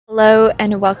Hello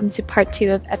and welcome to part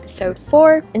 2 of episode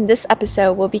 4. In this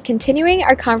episode, we'll be continuing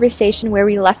our conversation where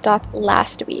we left off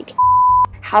last week.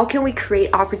 How can we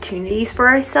create opportunities for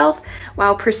ourselves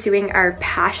while pursuing our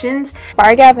passions?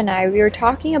 Bhargav and I, we were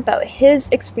talking about his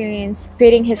experience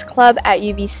creating his club at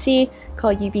UBC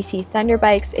called UBC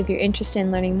Thunderbikes. If you're interested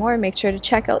in learning more, make sure to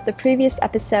check out the previous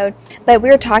episode. But we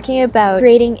were talking about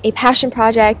creating a passion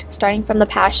project, starting from the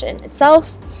passion itself.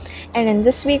 And in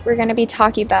this week, we're going to be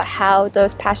talking about how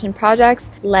those passion projects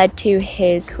led to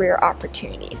his career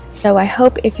opportunities. So I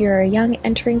hope if you're a young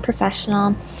entering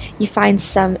professional, you find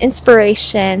some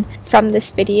inspiration from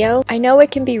this video. I know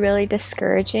it can be really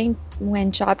discouraging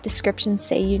when job descriptions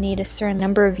say you need a certain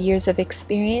number of years of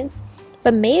experience,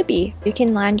 but maybe you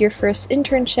can land your first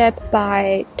internship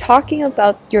by talking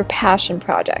about your passion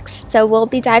projects. So we'll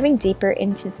be diving deeper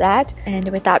into that.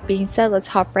 And with that being said, let's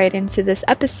hop right into this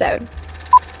episode.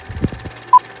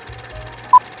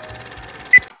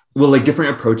 Well, like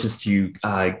different approaches to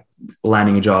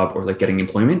landing a job or like getting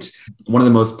employment. One of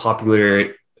the most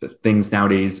popular things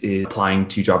nowadays is applying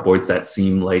to job boards that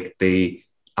seem like they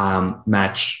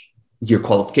match your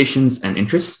qualifications and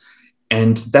interests.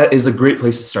 And that is a great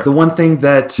place to start. The one thing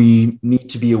that we need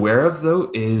to be aware of,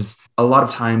 though, is a lot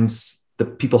of times the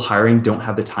people hiring don't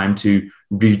have the time to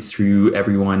read through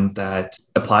everyone that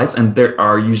applies. And there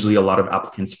are usually a lot of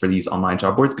applicants for these online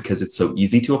job boards because it's so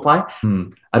easy to apply.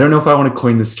 I don't know if I want to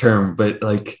coin this term, but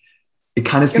like, it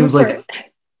kind of seems like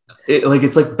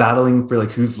it's like battling for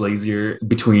like who's lazier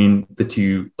between the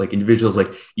two like individuals,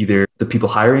 like either the people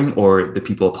hiring or the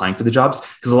people applying for the jobs.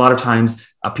 Because a lot of times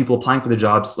people applying for the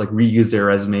jobs like reuse their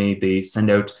resume. They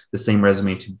send out the same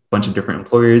resume to a bunch of different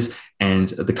employers, and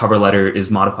the cover letter is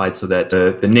modified so that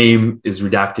the name is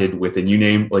redacted with a new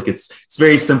name. Like it's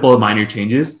very simple, minor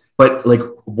changes. But like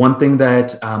one thing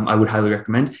that I would highly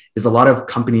recommend is a lot of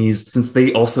companies, since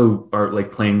they also are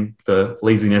like playing the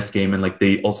laziness game and like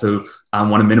they also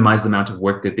want to minimize the amount of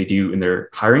work that they do in their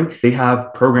hiring, they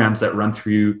have programs that run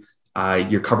through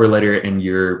your cover letter and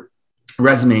your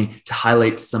resume to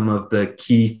highlight some of the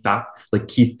key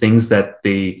things that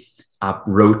they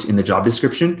wrote in the job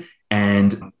description.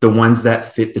 And the ones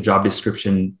that fit the job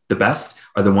description the best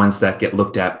are the ones that get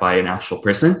looked at by an actual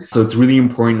person. So it's really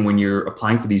important when you're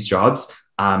applying for these jobs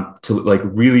to like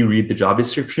really read the job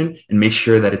description and make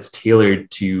sure that it's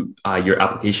tailored to your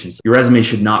applications. Your resume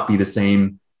should not be the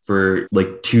same for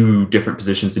like 2 different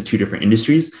positions in 2 different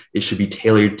industries. It should be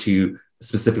tailored to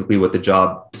specifically what the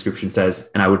job description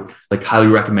says. And I would like highly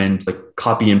recommend like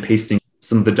copy and pasting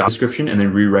some of the job description and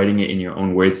then rewriting it in your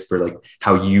own words for like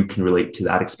how you can relate to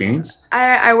that experience.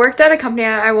 I worked at a company,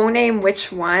 I won't name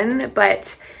which one,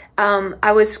 but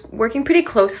I was working pretty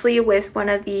closely with one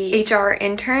of the HR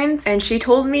interns, and she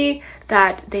told me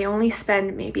that they only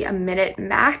spend maybe a minute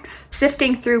max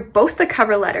sifting through both the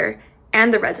cover letter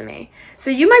and the resume. So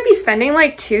you might be spending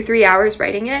like 2-3 hours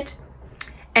writing it,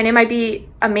 and it might be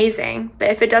amazing, but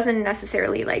if it doesn't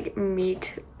necessarily like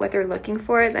meet what they're looking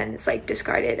for, then it's like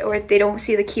discarded. Or if they don't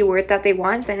see the keyword that they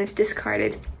want, then it's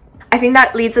discarded. I think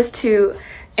that leads us to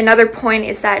another point,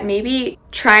 is that maybe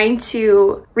trying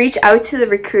to reach out to the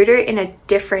recruiter in a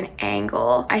different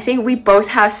angle. I think we both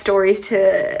have stories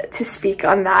to speak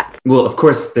on that. Well, of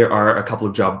course, there are a couple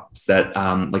of jobs that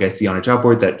like I see on a job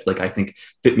board that like I think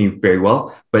fit me very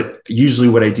well. But usually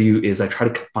what I do is I try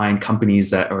to find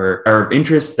companies that are of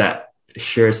interest, that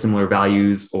share similar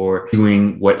values or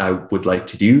doing what I would like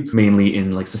to do, mainly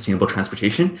in like sustainable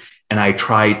transportation. And I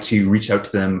try to reach out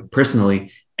to them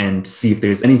personally and see if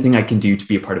there's anything I can do to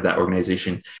be a part of that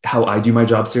organization. How I do my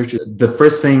job search, the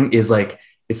first thing is like,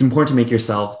 it's important to make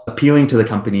yourself appealing to the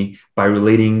company by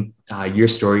relating your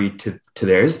story to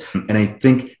theirs. And I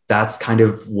think that's kind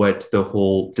of what the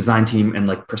whole design team and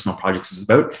like personal projects is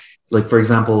about. Like, for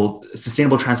example,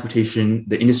 sustainable transportation,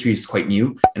 the industry is quite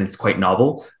new and it's quite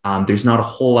novel. There's not a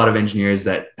whole lot of engineers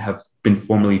that have been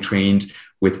formally trained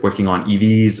with working on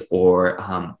EVs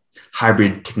or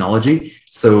hybrid technology.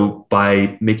 So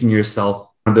by making yourself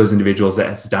one of those individuals that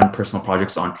has done personal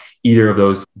projects on either of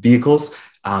those vehicles,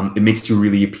 it makes you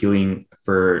really appealing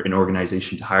for an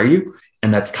organization to hire you.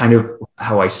 And that's kind of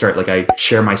how I start. Like I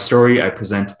share my story. I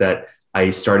present that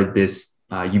I started this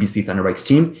UBC Thunderbikes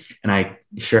team, and I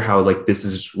share how like this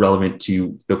is relevant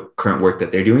to the current work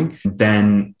that they're doing.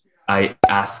 Then I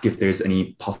ask if there's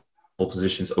any possible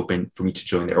positions open for me to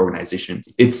join their organization.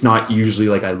 It's not usually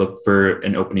like I look for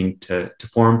an opening to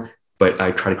form, but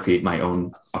I try to create my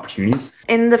own opportunities.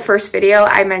 In the first video,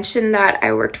 I mentioned that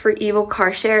I worked for Evo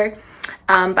Car Share,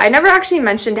 but I never actually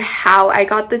mentioned how I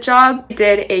got the job. I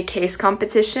did a case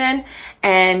competition,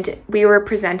 and we were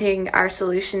presenting our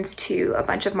solutions to a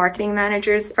bunch of marketing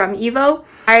managers from Evo.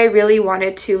 I really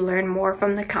wanted to learn more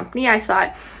from the company. I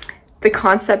thought the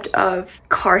concept of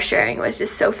car sharing was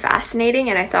just so fascinating,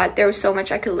 and I thought there was so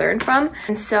much I could learn from.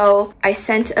 And so I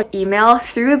sent an email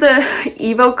through the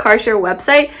Evo car share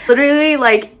website, literally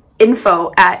like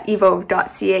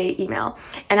info@evo.ca email,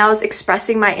 and I was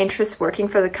expressing my interest working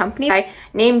for the company. I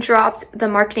name dropped the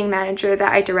marketing manager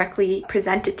that I directly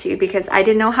presented to because I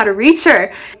didn't know how to reach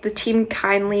her. The team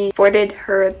kindly forwarded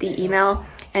her the email,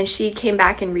 and she came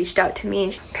back and reached out to me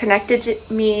and connected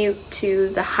me to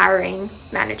the hiring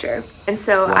manager. And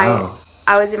so Wow.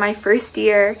 I was in my first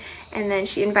year, and then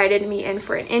she invited me in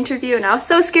for an interview, and I was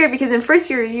so scared because in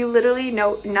first year you literally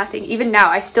know nothing. Even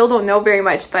now I still don't know very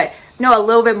much, but know a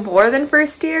little bit more than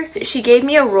first year. She gave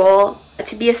me a role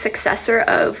to be a successor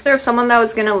of someone that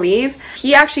was gonna leave.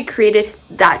 He actually created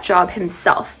that job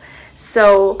himself.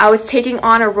 So I was taking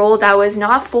on a role that was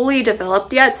not fully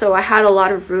developed yet, so I had a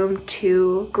lot of room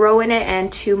to grow in it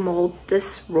and to mold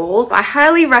this role. I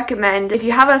highly recommend, if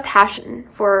you have a passion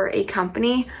for a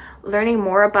company, learning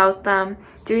more about them,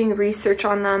 doing research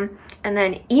on them, and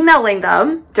then emailing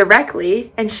them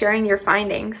directly and sharing your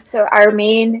findings. So our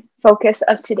main focus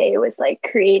of today was like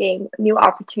creating new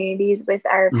opportunities with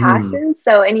our passions.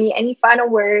 So any final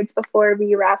words before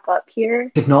we wrap up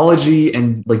here? Technology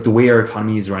and like the way our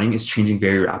economy is running is changing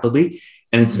very rapidly.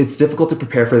 And it's difficult to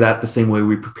prepare for that the same way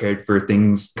we prepared for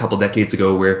things a couple decades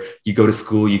ago, where you go to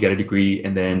school, you get a degree,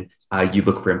 and then you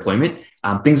look for employment.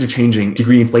 Things are changing.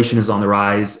 Degree inflation is on the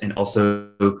rise, and also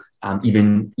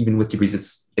even with degrees,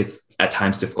 it's at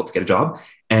times difficult to get a job.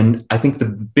 And I think the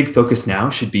big focus now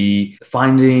should be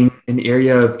finding an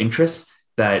area of interest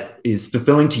that is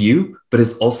fulfilling to you, but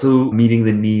is also meeting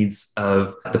the needs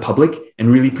of the public and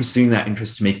really pursuing that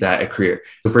interest to make that a career.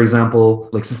 So for example,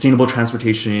 like sustainable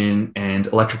transportation and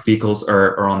electric vehicles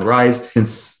are on the rise.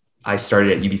 Since I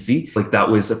started at UBC, like that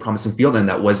was a promising field and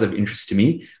that was of interest to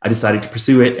me. I decided to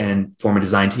pursue it and form a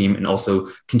design team and also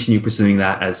continue pursuing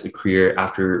that as a career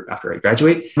after I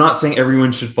graduate. I'm not saying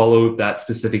everyone should follow that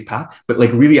specific path, but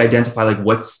like really identify like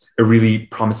what's a really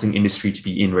promising industry to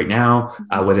be in right now,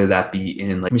 whether that be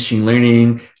in like machine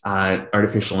learning,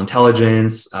 artificial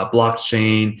intelligence,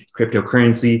 blockchain,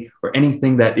 cryptocurrency, or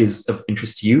anything that is of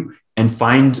interest to you, and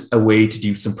find a way to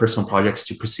do some personal projects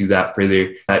to pursue that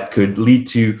further that could lead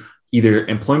to either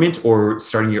employment or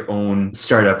starting your own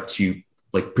startup to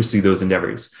like pursue those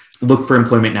endeavors. Look for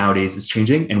employment nowadays is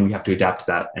changing, and we have to adapt to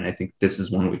that. And I think this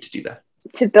is one way to do that.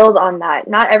 To build on that,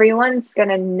 not everyone's going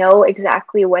to know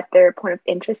exactly what their point of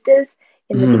interest is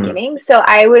in the beginning. So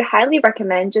I would highly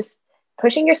recommend just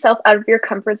pushing yourself out of your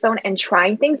comfort zone and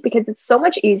trying things, because it's so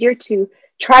much easier to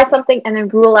try something and then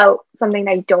rule out something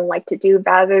that you don't like to do,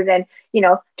 rather than,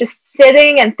 just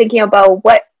sitting and thinking about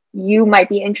what you might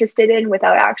be interested in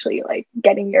without actually like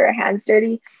getting your hands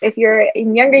dirty. If you're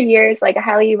in younger years, like I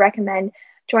highly recommend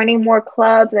joining more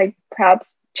clubs, like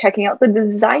perhaps checking out the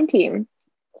design team.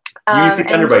 UBC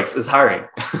Thunderbikes is hiring.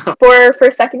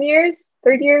 for second years,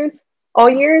 third years, all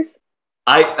years.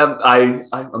 I'm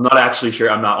not actually sure.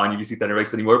 I'm not on UBC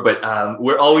Thunderbikes anymore, but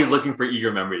we're always looking for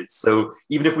eager members. So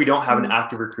even if we don't have an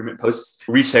active recruitment post,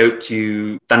 reach out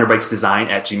to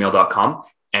thunderbikesdesign@gmail.com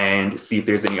and see if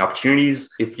there's any opportunities.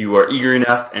 If you are eager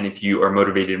enough and if you are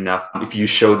motivated enough, if you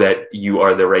show that you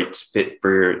are the right fit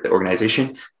for the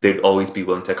organization, they'd always be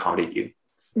willing to accommodate you.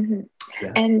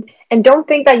 Yeah. And don't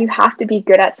think that you have to be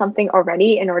good at something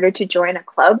already in order to join a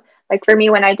club. Like for me,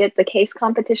 when I did the case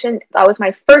competition, that was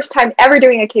my first time ever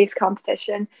doing a case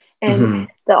competition, and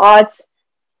the odds,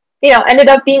 ended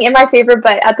up being in my favor.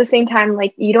 But at the same time,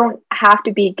 like you don't have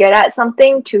to be good at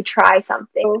something to try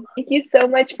something. So thank you so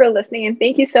much for listening, and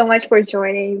thank you so much for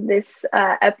joining this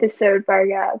episode,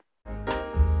 Bhargav.